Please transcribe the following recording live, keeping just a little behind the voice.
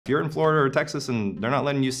If you're in Florida or Texas and they're not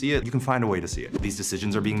letting you see it, you can find a way to see it. These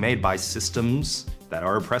decisions are being made by systems that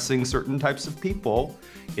are oppressing certain types of people.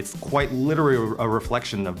 It's quite literally a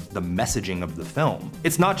reflection of the messaging of the film.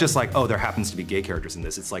 It's not just like, oh, there happens to be gay characters in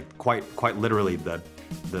this. It's like quite literally the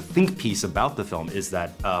think piece about the film is that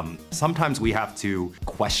sometimes we have to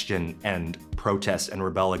question and protest and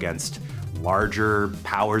rebel against larger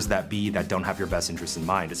powers that be that don't have your best interests in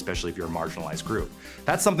mind, especially if you're a marginalized group.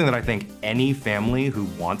 That's something that I think any family who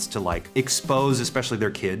wants to like expose, especially their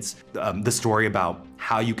kids, the story about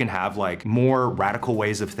how you can have like more radical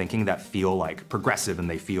ways of thinking that feel like progressive and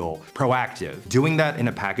they feel proactive. Doing that in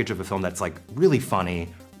a package of a film that's like really funny,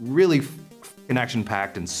 really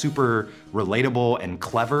action-packed and super relatable and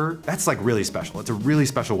clever, that's like really special. It's a really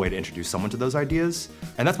special way to introduce someone to those ideas.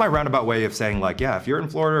 And that's my roundabout way of saying like, yeah, if you're in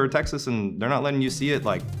Florida or Texas and they're not letting you see it,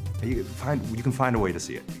 like, you can find a way to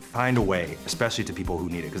see it. Find a way, especially to people who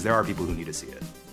need it, because there are people who need to see it.